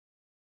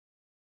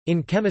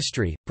In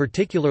chemistry,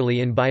 particularly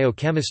in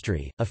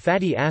biochemistry, a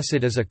fatty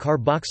acid is a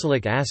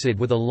carboxylic acid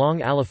with a long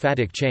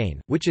aliphatic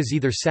chain, which is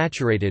either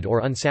saturated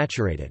or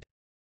unsaturated.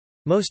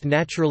 Most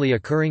naturally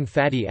occurring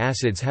fatty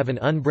acids have an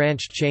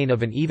unbranched chain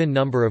of an even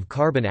number of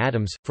carbon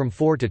atoms, from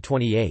 4 to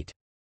 28.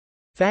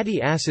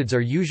 Fatty acids are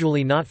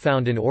usually not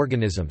found in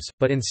organisms,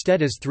 but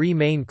instead as three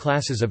main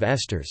classes of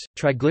esters: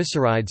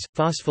 triglycerides,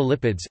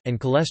 phospholipids, and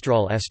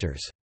cholesterol esters.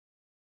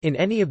 In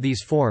any of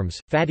these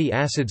forms, fatty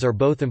acids are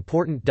both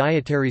important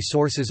dietary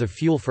sources of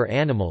fuel for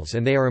animals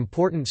and they are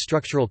important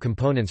structural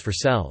components for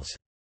cells.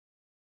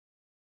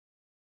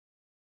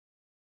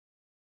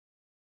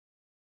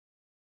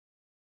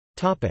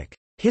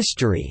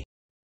 History.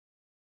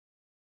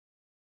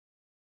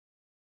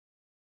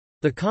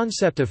 The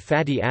concept of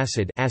fatty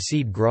acid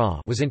acide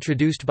gras was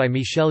introduced by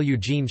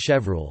Michel-Eugène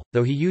Chevreul,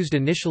 though he used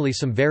initially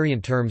some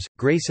variant terms,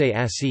 graisse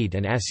acide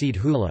and acide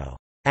houlo,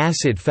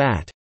 acid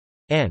fat,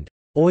 and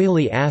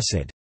oily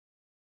acid.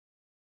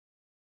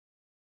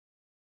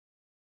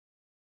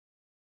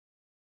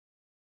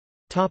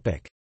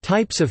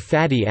 Types of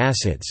fatty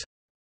acids.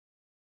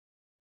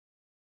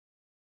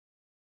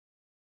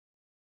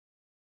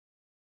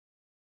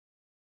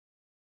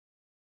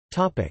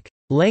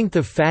 Length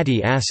of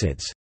fatty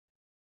acids.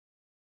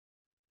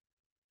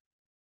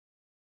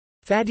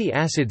 Fatty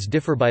acids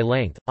differ by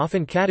length,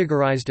 often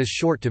categorized as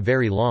short to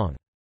very long.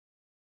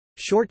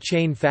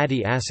 Short-chain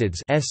fatty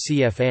acids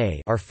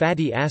 (SCFA) are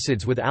fatty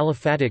acids with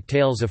aliphatic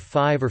tails of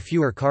 5 or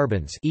fewer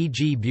carbons,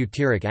 e.g.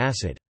 butyric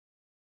acid.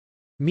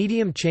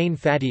 Medium-chain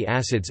fatty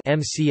acids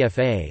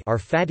 (MCFA) are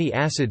fatty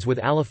acids with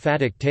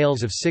aliphatic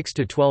tails of 6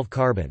 to 12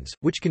 carbons,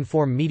 which can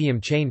form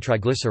medium-chain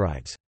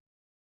triglycerides.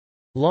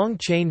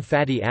 Long-chain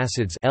fatty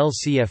acids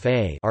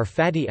 (LCFA) are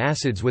fatty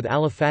acids with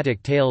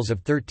aliphatic tails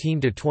of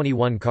 13 to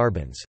 21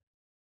 carbons.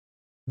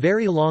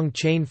 Very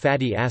long-chain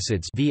fatty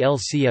acids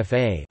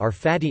 (VLCFA) are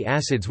fatty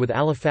acids with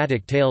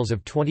aliphatic tails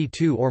of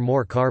 22 or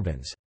more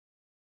carbons.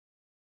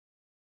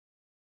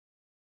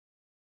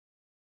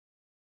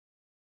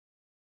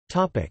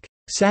 Topic: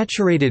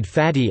 Saturated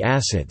fatty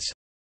acids.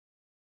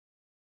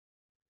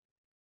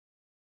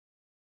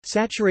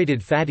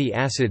 Saturated fatty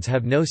acids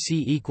have no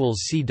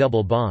C=C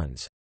double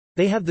bonds.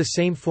 They have the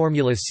same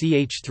formula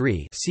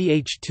CH3,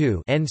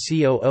 CH2,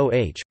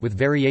 NCOOH, with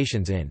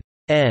variations in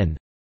N.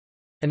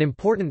 An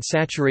important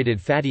saturated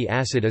fatty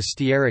acid is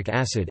stearic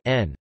acid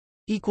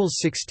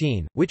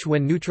N=16, which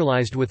when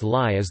neutralized with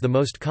lye is the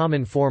most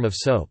common form of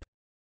soap.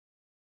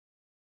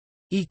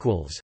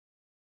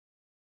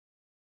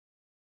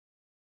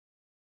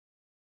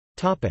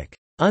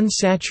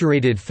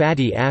 Unsaturated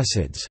fatty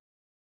acids.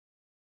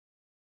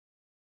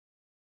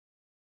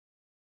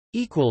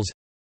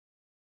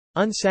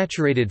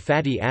 Unsaturated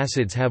fatty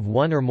acids have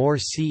one or more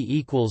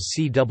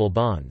C=C double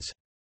bonds.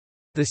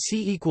 The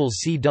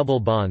C=C double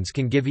bonds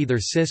can give either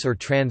cis or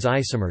trans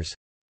isomers.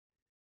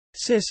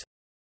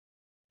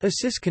 A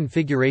cis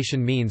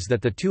configuration means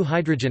that the two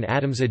hydrogen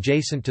atoms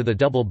adjacent to the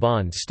double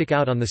bond stick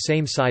out on the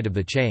same side of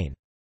the chain.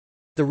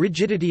 The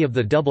rigidity of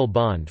the double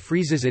bond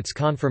freezes its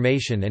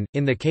conformation and,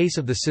 in the case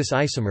of the cis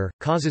isomer,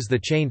 causes the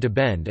chain to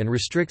bend and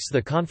restricts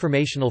the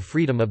conformational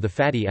freedom of the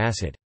fatty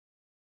acid.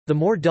 The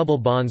more double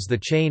bonds the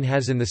chain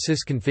has in the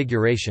cis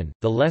configuration,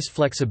 the less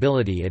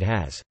flexibility it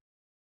has.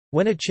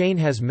 When a chain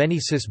has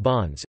many cis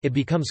bonds, it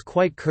becomes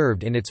quite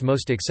curved in its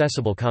most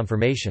accessible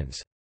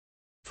conformations.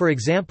 For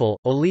example,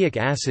 oleic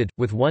acid,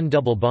 with one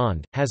double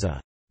bond, has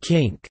a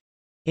kink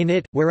in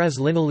it, whereas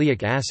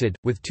linoleic acid,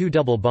 with two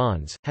double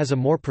bonds, has a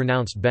more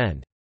pronounced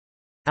bend.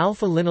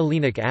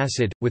 Alpha-linolenic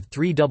acid, with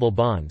 3 double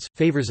bonds,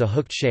 favors a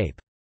hooked shape.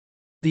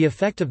 The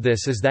effect of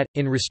this is that,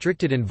 in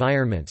restricted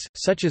environments,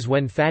 such as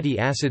when fatty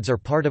acids are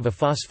part of a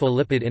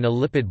phospholipid in a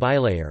lipid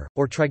bilayer,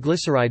 or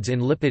triglycerides in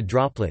lipid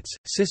droplets,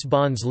 cis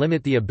bonds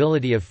limit the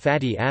ability of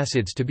fatty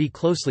acids to be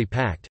closely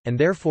packed, and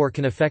therefore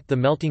can affect the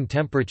melting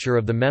temperature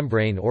of the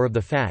membrane or of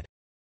the fat.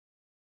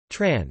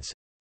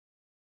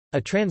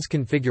 A trans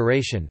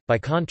configuration, by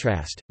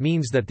contrast,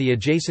 means that the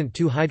adjacent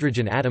two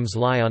hydrogen atoms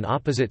lie on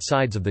opposite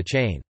sides of the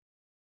chain.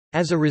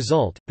 As a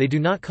result, they do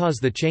not cause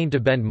the chain to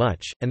bend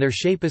much, and their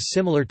shape is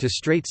similar to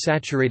straight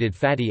saturated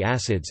fatty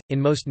acids. In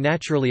most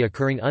naturally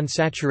occurring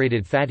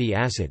unsaturated fatty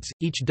acids,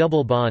 each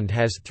double bond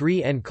has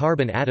 3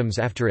 N-carbon atoms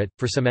after it,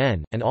 for some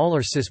N, and all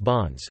are cis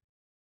bonds.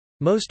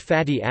 Most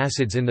fatty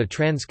acids in the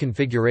trans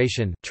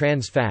configuration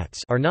trans fats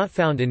are not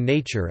found in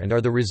nature and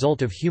are the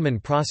result of human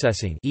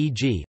processing,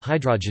 e.g.,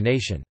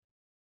 hydrogenation.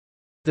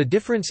 The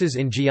differences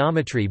in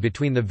geometry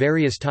between the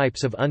various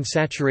types of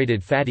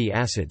unsaturated fatty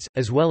acids,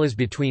 as well as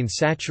between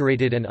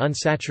saturated and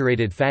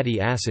unsaturated fatty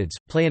acids,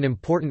 play an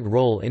important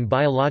role in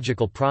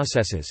biological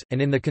processes,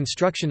 and in the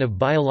construction of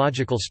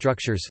biological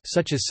structures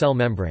such as cell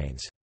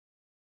membranes.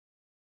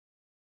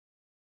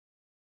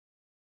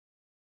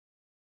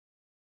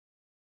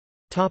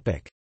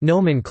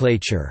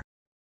 Nomenclature.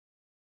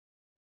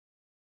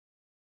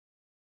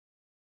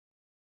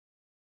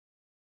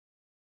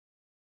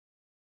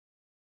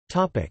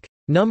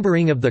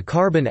 Numbering of the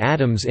carbon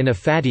atoms in a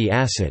fatty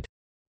acid.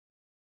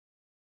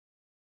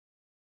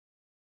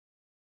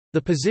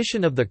 The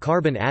position of the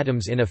carbon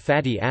atoms in a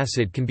fatty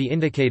acid can be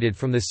indicated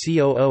from the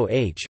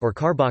COOH or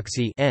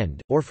carboxy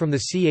end, or from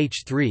the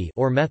CH3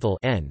 or methyl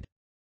end.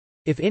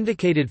 If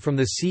indicated from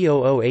the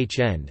COOH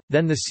end,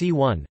 then the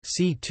C1,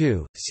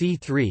 C2,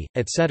 C3,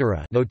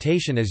 etc.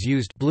 notation is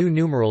used, blue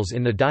numerals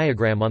in the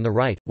diagram on the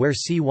right, where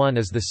C1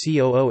 is the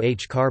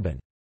COOH carbon.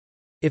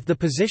 If the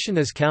position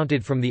is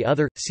counted from the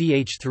other,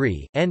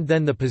 CH3, end,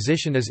 then the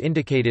position is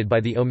indicated by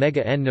the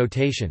omega N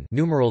notation,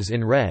 numerals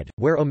in red,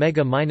 where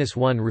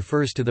omega-1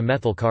 refers to the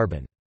methyl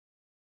carbon.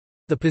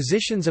 The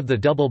positions of the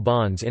double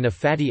bonds in a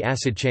fatty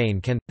acid chain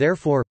can,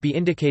 therefore, be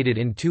indicated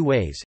in two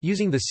ways,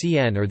 using the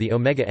CN or the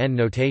omega N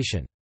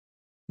notation.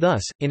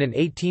 Thus, in an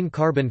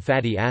 18-carbon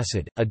fatty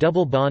acid, a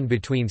double bond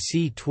between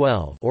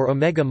C12 or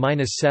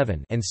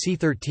omega-7 and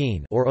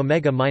C13 or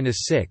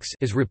omega-6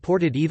 is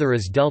reported either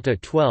as delta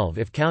 12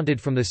 if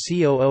counted from the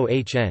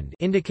COOH end,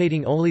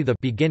 indicating only the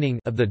beginning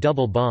of the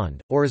double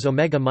bond, or as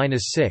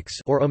omega-6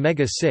 or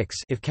omega-6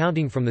 if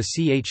counting from the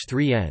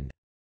CH3 end.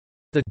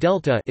 The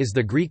delta is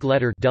the Greek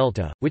letter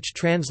delta, which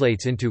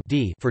translates into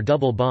D for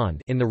double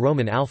bond in the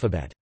Roman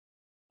alphabet.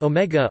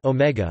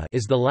 Omega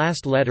is the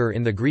last letter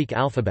in the Greek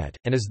alphabet,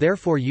 and is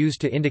therefore used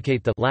to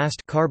indicate the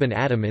last carbon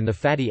atom in the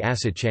fatty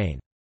acid chain.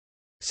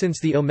 Since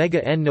the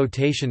omega N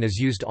notation is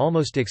used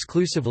almost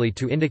exclusively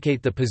to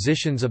indicate the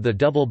positions of the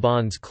double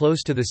bonds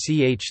close to the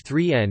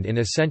CH3 end in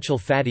essential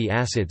fatty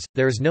acids,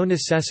 there is no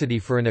necessity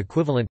for an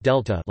equivalent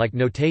delta-like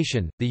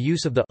notation. The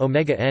use of the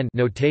omega N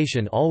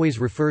notation always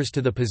refers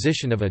to the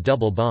position of a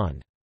double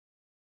bond.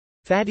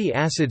 Fatty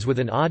acids with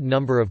an odd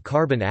number of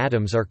carbon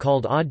atoms are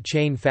called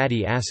odd-chain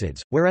fatty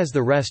acids, whereas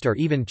the rest are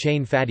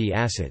even-chain fatty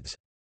acids.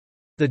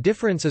 The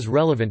difference is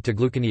relevant to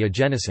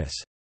gluconeogenesis.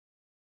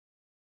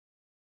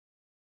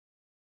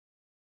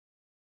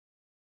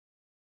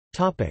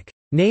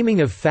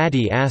 Naming of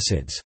fatty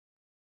acids.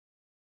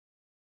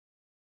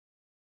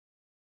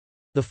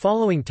 The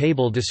following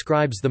table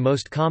describes the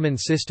most common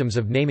systems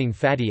of naming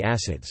fatty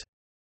acids.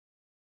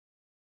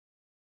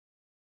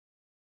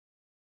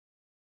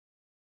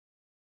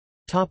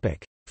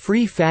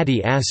 Free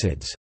fatty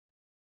acids.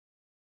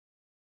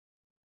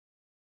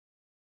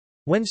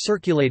 When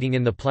circulating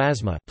in the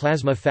plasma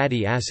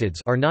fatty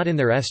acids are not in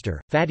their ester.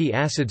 Fatty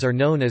acids are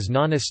known as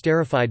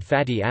non-esterified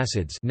fatty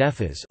acids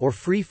or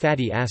free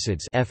fatty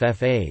acids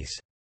FFAs.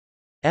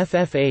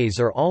 FFAs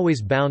are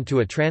always bound to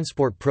a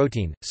transport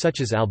protein, such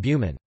as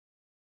albumin.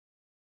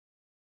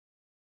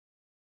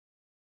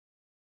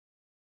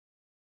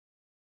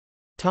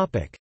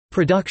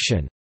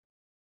 Production.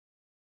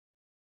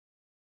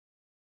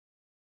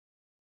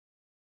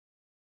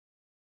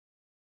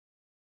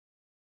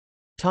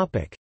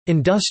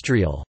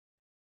 Industrial.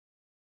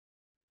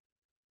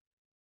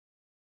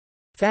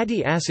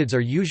 Fatty acids are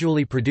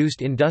usually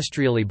produced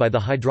industrially by the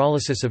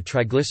hydrolysis of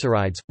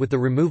triglycerides, with the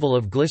removal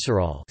of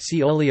glycerol. See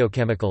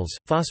oleochemicals.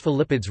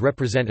 Phospholipids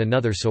represent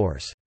another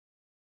source.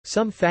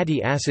 Some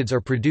fatty acids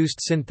are produced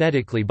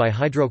synthetically by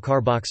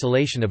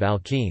hydrocarboxylation of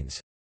alkenes.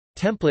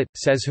 Template,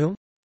 says whom?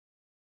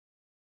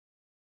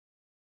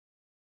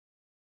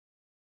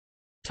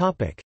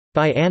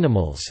 By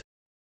animals.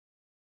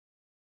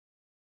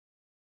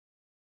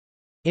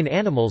 In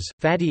animals,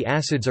 fatty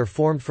acids are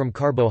formed from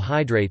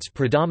carbohydrates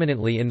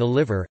predominantly in the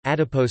liver,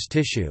 adipose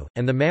tissue,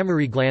 and the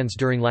mammary glands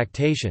during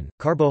lactation.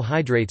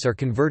 Carbohydrates are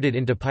converted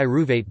into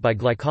pyruvate by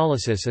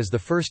glycolysis as the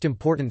first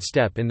important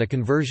step in the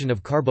conversion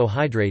of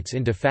carbohydrates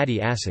into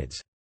fatty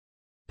acids.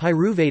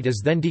 Pyruvate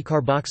is then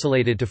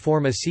decarboxylated to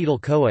form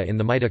acetyl-CoA in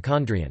the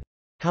mitochondrion.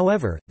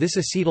 However, this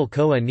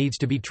acetyl-CoA needs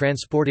to be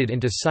transported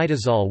into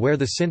cytosol where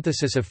the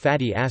synthesis of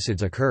fatty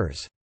acids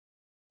occurs.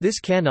 This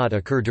cannot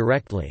occur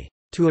directly.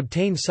 To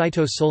obtain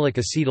cytosolic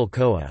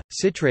acetyl-CoA,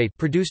 citrate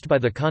produced by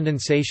the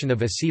condensation of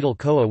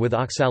acetyl-CoA with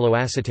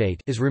oxaloacetate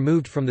is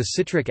removed from the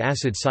citric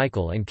acid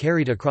cycle and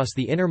carried across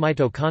the inner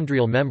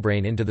mitochondrial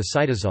membrane into the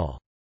cytosol.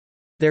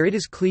 There it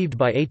is cleaved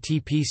by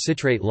ATP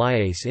citrate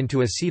lyase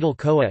into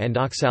acetyl-CoA and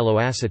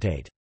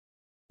oxaloacetate.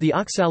 The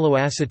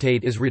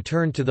oxaloacetate is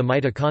returned to the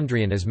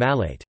mitochondrion as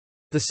malate.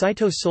 The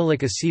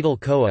cytosolic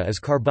acetyl-CoA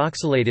is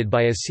carboxylated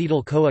by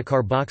acetyl-CoA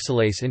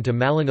carboxylase into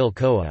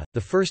malonyl-CoA,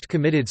 the first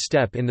committed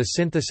step in the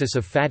synthesis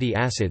of fatty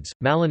acids.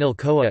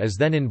 Malonyl-CoA is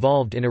then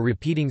involved in a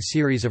repeating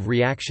series of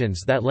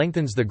reactions that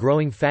lengthens the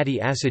growing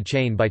fatty acid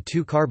chain by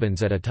 2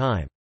 carbons at a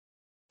time.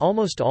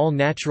 Almost all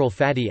natural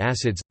fatty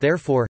acids,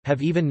 therefore,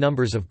 have even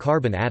numbers of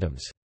carbon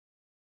atoms.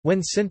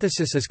 When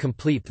synthesis is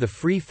complete, the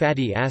free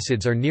fatty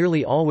acids are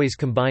nearly always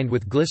combined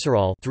with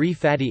glycerol, 3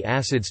 fatty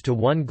acids to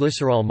 1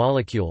 glycerol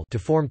molecule, to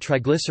form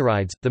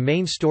triglycerides, the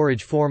main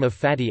storage form of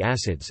fatty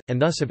acids,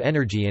 and thus of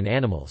energy in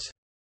animals.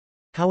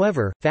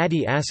 However,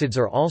 fatty acids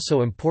are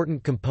also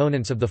important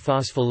components of the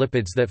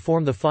phospholipids that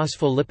form the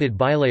phospholipid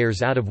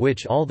bilayers out of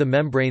which all the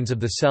membranes of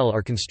the cell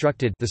are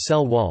constructed, the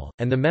cell wall,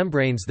 and the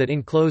membranes that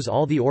enclose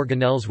all the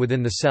organelles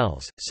within the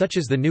cells, such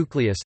as the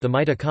nucleus, the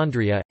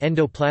mitochondria,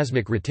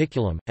 endoplasmic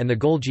reticulum, and the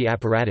Golgi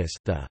apparatus.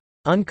 The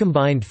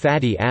uncombined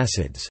fatty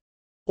acids,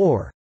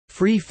 or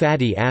free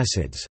fatty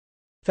acids,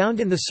 found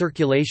in the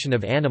circulation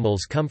of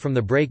animals come from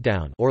the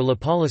breakdown or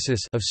lipolysis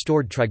of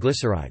stored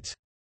triglycerides.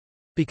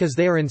 Because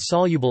they are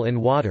insoluble in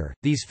water,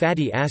 these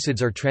fatty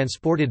acids are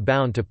transported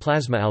bound to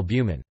plasma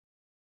albumin.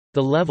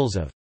 The levels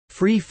of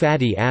free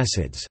fatty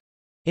acids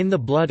in the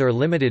blood are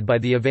limited by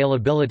the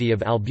availability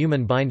of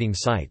albumin-binding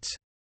sites.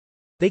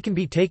 They can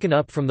be taken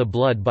up from the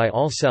blood by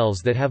all cells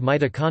that have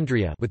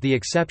mitochondria, with the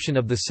exception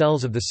of the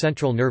cells of the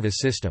central nervous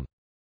system.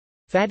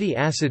 Fatty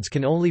acids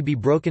can only be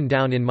broken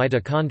down in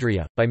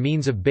mitochondria, by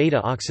means of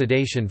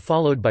beta-oxidation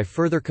followed by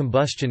further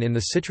combustion in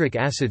the citric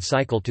acid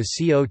cycle to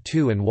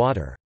CO2 and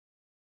water.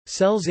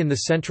 Cells in the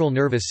central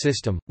nervous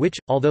system, which,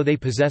 although they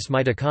possess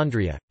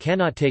mitochondria,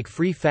 cannot take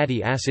free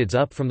fatty acids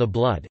up from the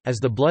blood, as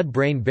the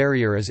blood-brain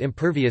barrier is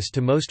impervious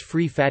to most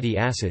free fatty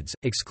acids,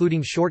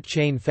 excluding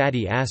short-chain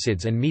fatty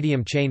acids and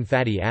medium-chain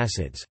fatty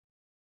acids.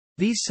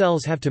 These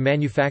cells have to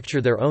manufacture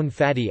their own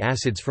fatty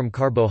acids from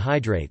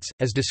carbohydrates,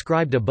 as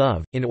described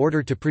above, in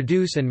order to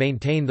produce and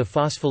maintain the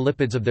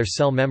phospholipids of their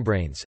cell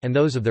membranes, and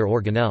those of their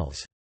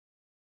organelles.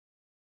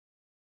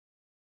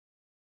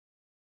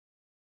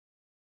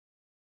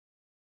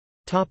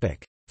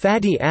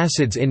 Fatty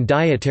acids in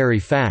dietary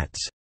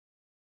fats.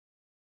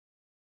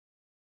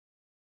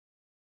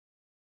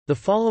 The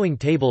following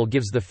table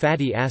gives the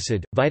fatty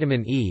acid,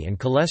 vitamin E and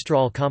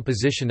cholesterol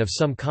composition of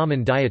some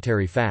common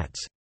dietary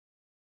fats.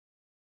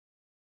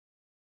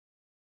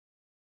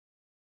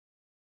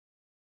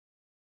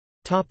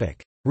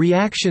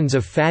 Reactions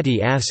of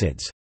fatty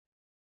acids.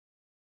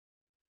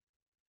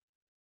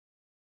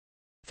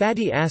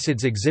 Fatty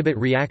acids exhibit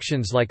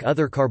reactions like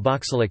other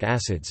carboxylic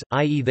acids,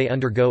 i.e. they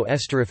undergo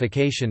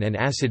esterification and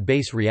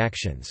acid-base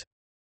reactions.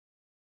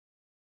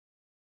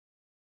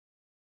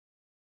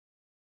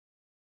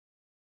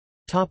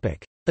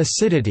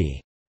 Acidity.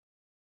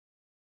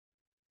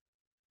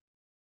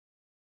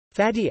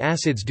 Fatty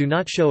acids do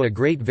not show a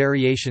great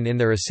variation in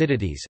their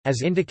acidities,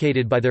 as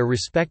indicated by their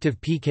respective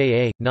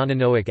pKa.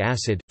 Nonanoic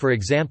acid, for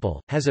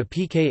example, has a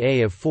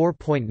pKa of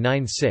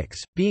 4.96,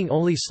 being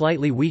only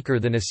slightly weaker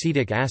than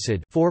acetic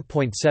acid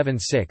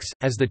 4.76.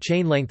 As the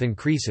chain length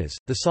increases,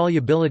 the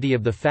solubility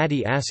of the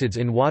fatty acids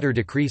in water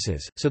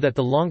decreases, so that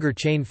the longer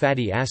chain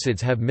fatty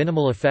acids have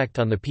minimal effect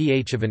on the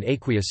pH of an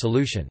aqueous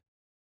solution.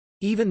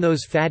 Even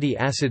those fatty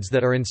acids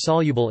that are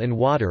insoluble in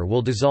water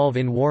will dissolve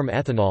in warm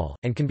ethanol,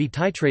 and can be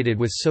titrated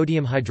with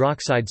sodium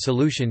hydroxide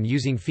solution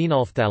using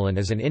phenolphthalein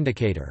as an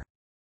indicator.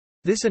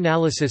 This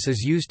analysis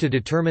is used to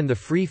determine the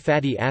free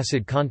fatty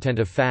acid content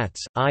of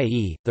fats,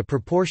 i.e., the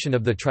proportion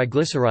of the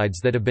triglycerides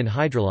that have been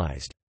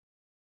hydrolyzed.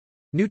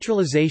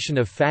 Neutralization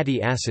of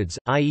fatty acids,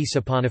 i.e.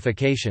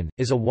 saponification,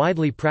 is a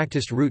widely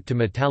practiced route to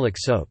metallic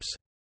soaps.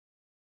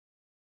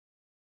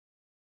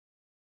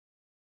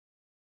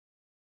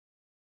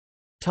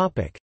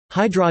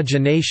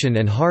 Hydrogenation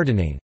and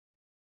hardening.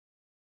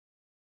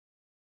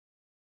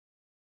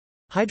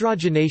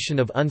 Hydrogenation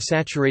of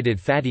unsaturated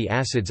fatty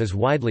acids is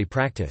widely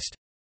practiced.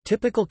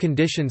 Typical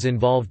conditions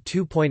involve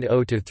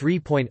 2.0 to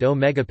 3.0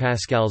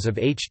 megapascals of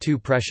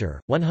H2 pressure,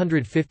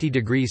 150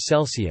 degrees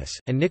Celsius,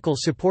 and nickel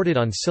supported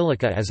on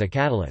silica as a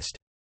catalyst.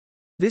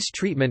 This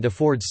treatment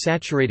affords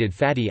saturated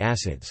fatty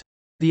acids.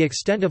 The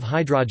extent of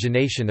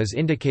hydrogenation is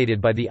indicated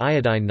by the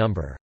iodine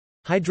number.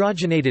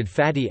 Hydrogenated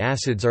fatty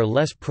acids are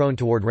less prone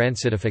toward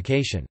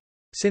rancidification.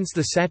 Since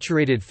the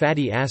saturated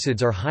fatty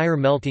acids are higher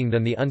melting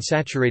than the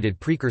unsaturated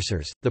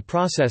precursors, the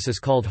process is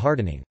called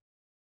hardening.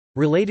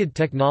 Related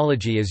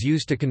technology is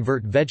used to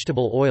convert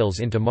vegetable oils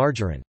into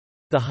margarine.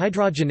 The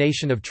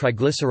hydrogenation of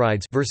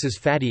triglycerides versus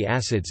fatty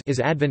acids is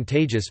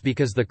advantageous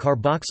because the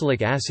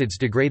carboxylic acids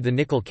degrade the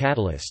nickel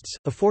catalysts,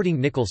 affording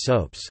nickel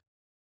soaps.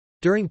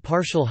 During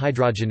partial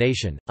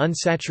hydrogenation,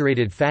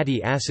 unsaturated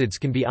fatty acids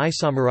can be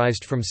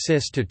isomerized from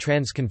cis to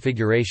trans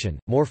configuration,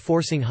 more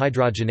forcing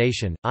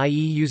hydrogenation, i.e.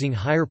 using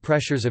higher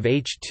pressures of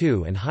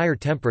H2 and higher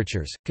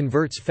temperatures,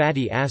 converts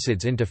fatty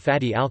acids into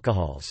fatty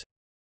alcohols.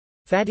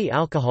 Fatty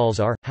alcohols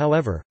are,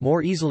 however,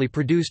 more easily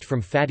produced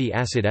from fatty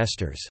acid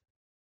esters.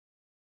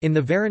 In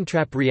the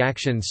Varentrap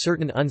reaction,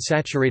 certain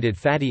unsaturated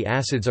fatty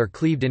acids are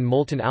cleaved in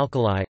molten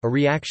alkali, a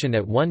reaction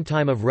at one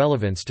time of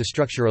relevance to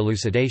structure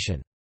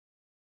elucidation.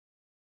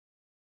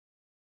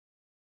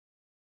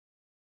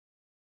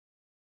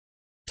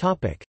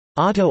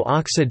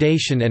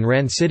 Auto-oxidation and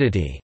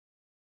rancidity.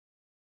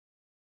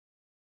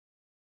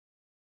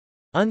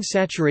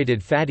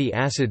 Unsaturated fatty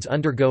acids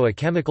undergo a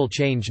chemical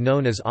change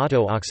known as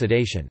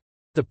auto-oxidation.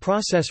 The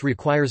process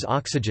requires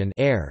oxygen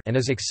air and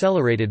is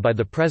accelerated by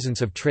the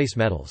presence of trace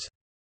metals.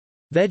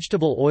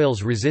 Vegetable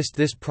oils resist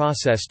this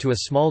process to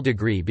a small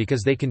degree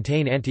because they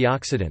contain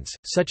antioxidants,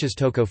 such as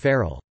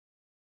tocopherol.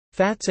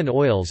 Fats and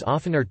oils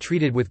often are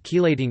treated with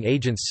chelating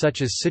agents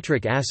such as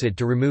citric acid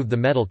to remove the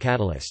metal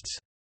catalysts.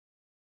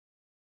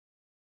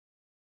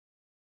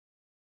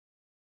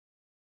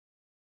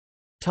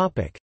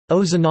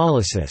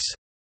 Ozonolysis.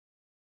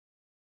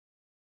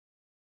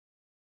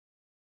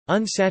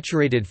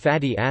 Unsaturated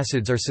fatty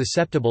acids are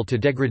susceptible to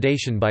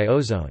degradation by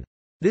ozone.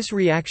 This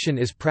reaction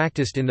is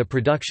practiced in the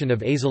production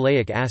of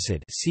azelaic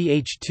acid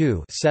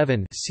CH2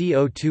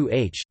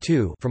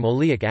 from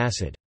oleic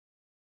acid.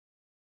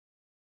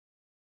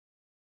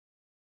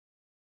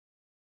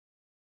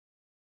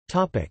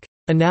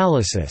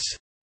 Analysis.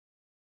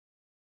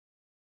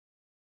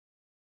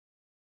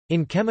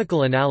 In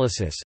chemical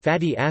analysis,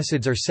 fatty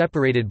acids are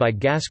separated by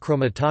gas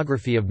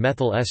chromatography of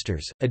methyl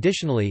esters.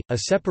 Additionally, a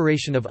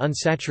separation of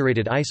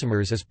unsaturated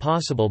isomers is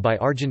possible by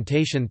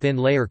argentation thin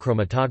layer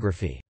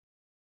chromatography.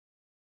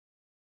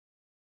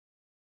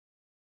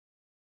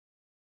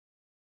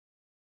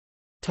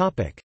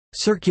 Topic: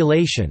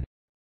 Circulation.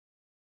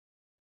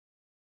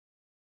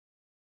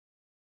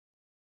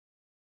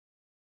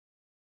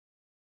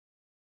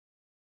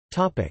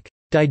 Topic: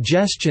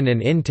 Digestion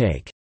and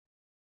intake.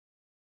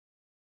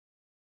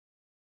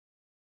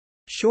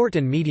 Short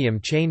and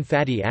medium-chain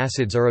fatty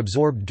acids are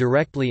absorbed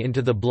directly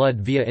into the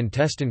blood via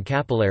intestine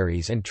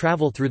capillaries and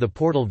travel through the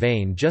portal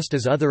vein just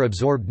as other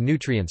absorbed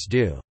nutrients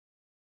do.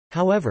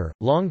 However,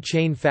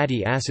 long-chain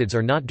fatty acids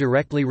are not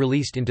directly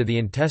released into the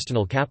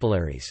intestinal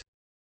capillaries.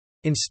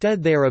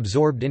 Instead, they are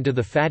absorbed into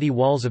the fatty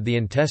walls of the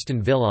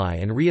intestine villi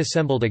and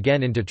reassembled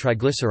again into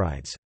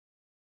triglycerides.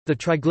 The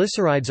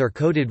triglycerides are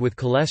coated with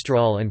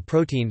cholesterol and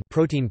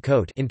protein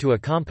coat into a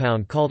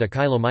compound called a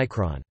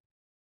chylomicron.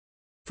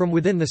 From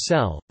within the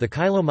cell, the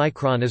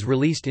chylomicron is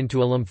released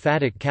into a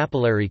lymphatic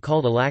capillary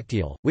called a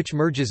lacteal, which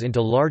merges into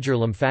larger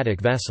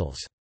lymphatic vessels.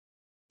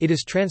 It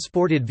is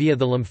transported via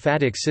the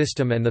lymphatic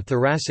system and the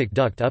thoracic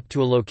duct up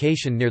to a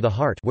location near the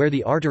heart where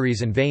the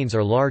arteries and veins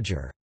are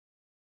larger.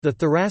 The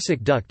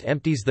thoracic duct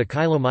empties the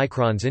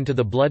chylomicrons into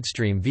the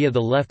bloodstream via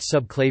the left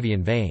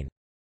subclavian vein.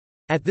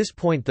 At this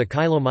point, the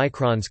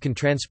chylomicrons can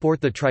transport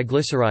the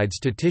triglycerides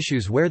to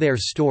tissues where they are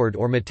stored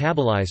or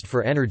metabolized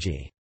for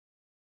energy.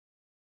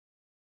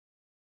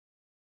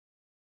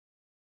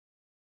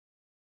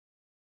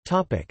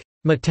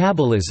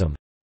 Metabolism.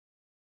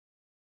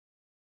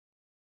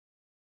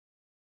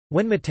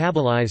 When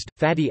metabolized,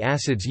 fatty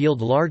acids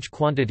yield large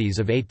quantities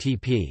of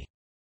ATP.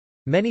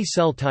 Many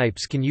cell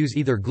types can use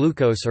either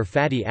glucose or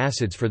fatty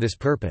acids for this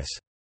purpose.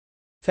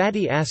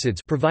 Fatty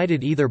acids,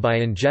 provided either by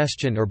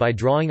ingestion or by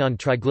drawing on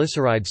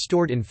triglycerides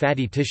stored in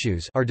fatty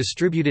tissues, are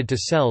distributed to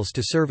cells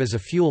to serve as a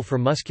fuel for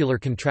muscular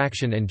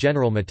contraction and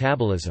general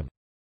metabolism.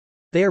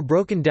 They are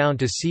broken down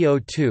to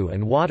CO2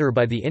 and water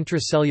by the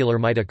intracellular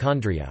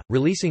mitochondria,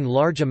 releasing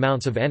large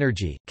amounts of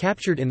energy,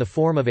 captured in the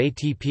form of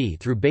ATP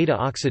through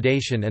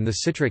beta-oxidation and the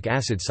citric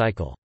acid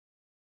cycle.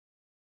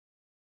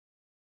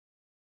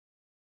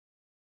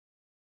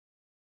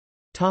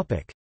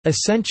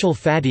 Essential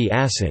fatty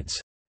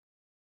acids.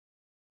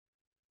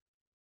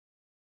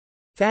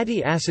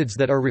 Fatty acids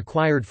that are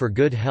required for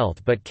good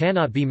health but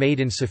cannot be made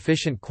in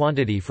sufficient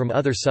quantity from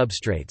other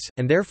substrates,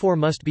 and therefore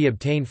must be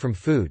obtained from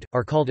food,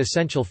 are called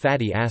essential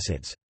fatty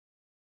acids.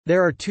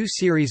 There are two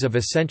series of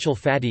essential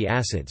fatty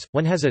acids,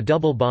 one has a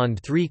double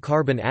bond 3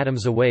 carbon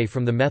atoms away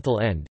from the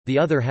methyl end, the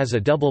other has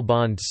a double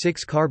bond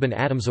 6 carbon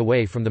atoms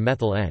away from the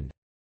methyl end.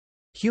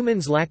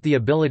 Humans lack the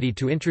ability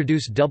to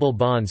introduce double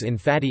bonds in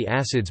fatty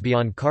acids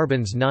beyond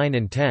carbons 9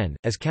 and 10,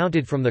 as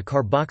counted from the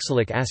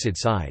carboxylic acid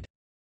side.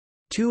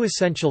 Two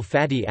essential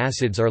fatty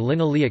acids are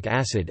linoleic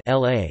acid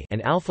 (La) and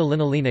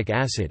alpha-linolenic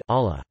acid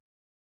 (ALA).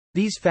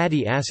 These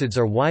fatty acids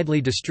are widely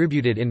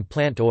distributed in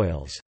plant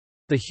oils.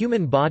 The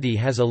human body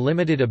has a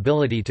limited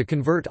ability to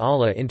convert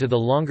ALA into the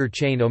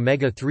longer-chain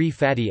omega-3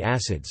 fatty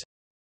acids,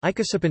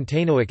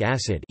 icosapentaenoic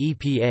acid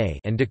 (EPA)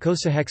 and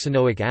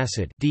docosahexaenoic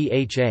acid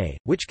 (DHA),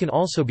 which can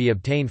also be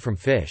obtained from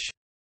fish.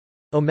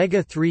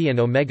 Omega-3 and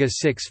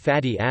omega-6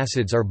 fatty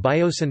acids are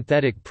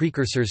biosynthetic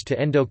precursors to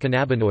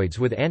endocannabinoids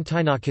with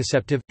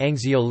antinociceptive,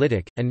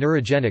 anxiolytic, and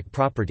neurogenic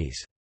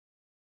properties.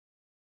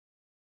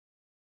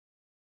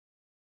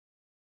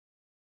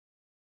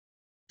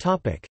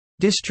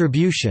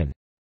 Distribution.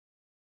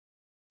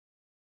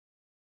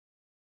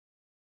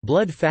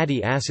 Blood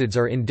fatty acids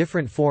are in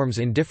different forms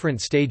in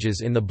different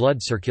stages in the blood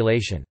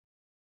circulation.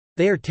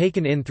 They are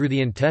taken in through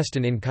the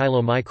intestine in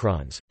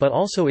chylomicrons, but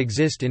also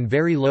exist in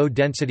very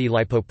low-density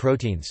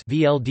lipoproteins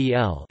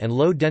 (VLDL) and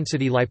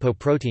low-density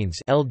lipoproteins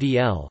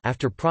 (LDL)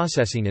 after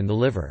processing in the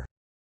liver.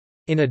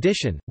 In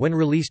addition, when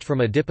released from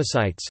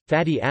adipocytes,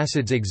 fatty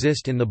acids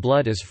exist in the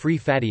blood as free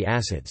fatty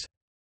acids.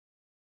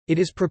 It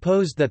is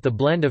proposed that the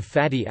blend of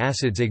fatty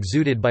acids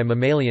exuded by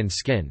mammalian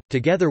skin,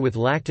 together with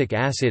lactic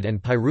acid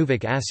and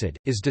pyruvic acid,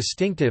 is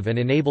distinctive and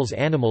enables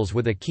animals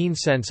with a keen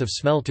sense of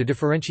smell to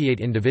differentiate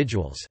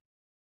individuals.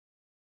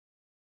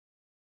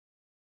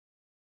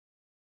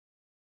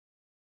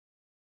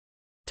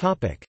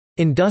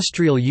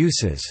 Industrial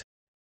uses.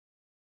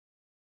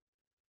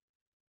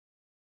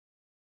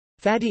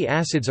 Fatty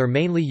acids are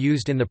mainly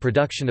used in the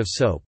production of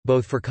soap,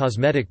 both for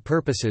cosmetic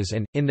purposes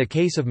and, in the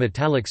case of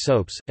metallic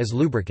soaps, as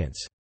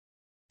lubricants.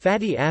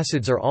 Fatty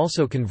acids are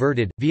also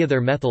converted, via their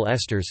methyl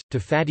esters,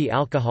 to fatty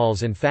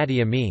alcohols and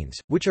fatty amines,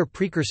 which are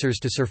precursors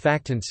to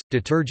surfactants,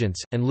 detergents,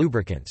 and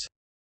lubricants.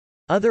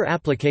 Other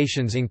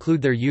applications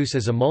include their use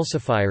as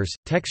emulsifiers,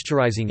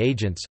 texturizing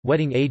agents,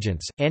 wetting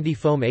agents,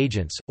 anti-foam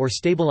agents, or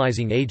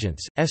stabilizing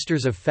agents.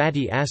 Esters of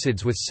fatty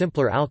acids with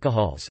simpler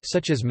alcohols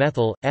such as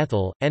methyl,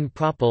 ethyl,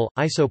 N-propyl,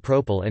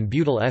 isopropyl and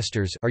butyl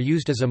esters are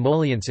used as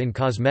emollients in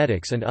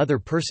cosmetics and other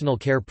personal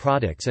care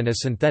products and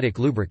as synthetic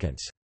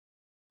lubricants.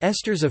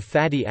 Esters of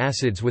fatty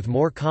acids with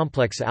more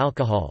complex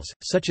alcohols,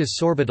 such as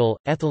sorbitol,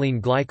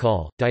 ethylene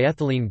glycol,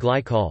 diethylene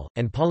glycol,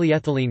 and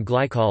polyethylene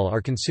glycol are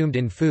consumed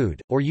in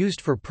food, or used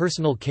for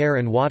personal care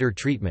and water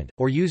treatment,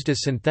 or used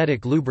as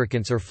synthetic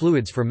lubricants or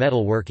fluids for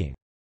metal working.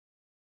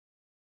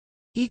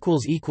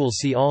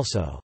 See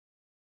also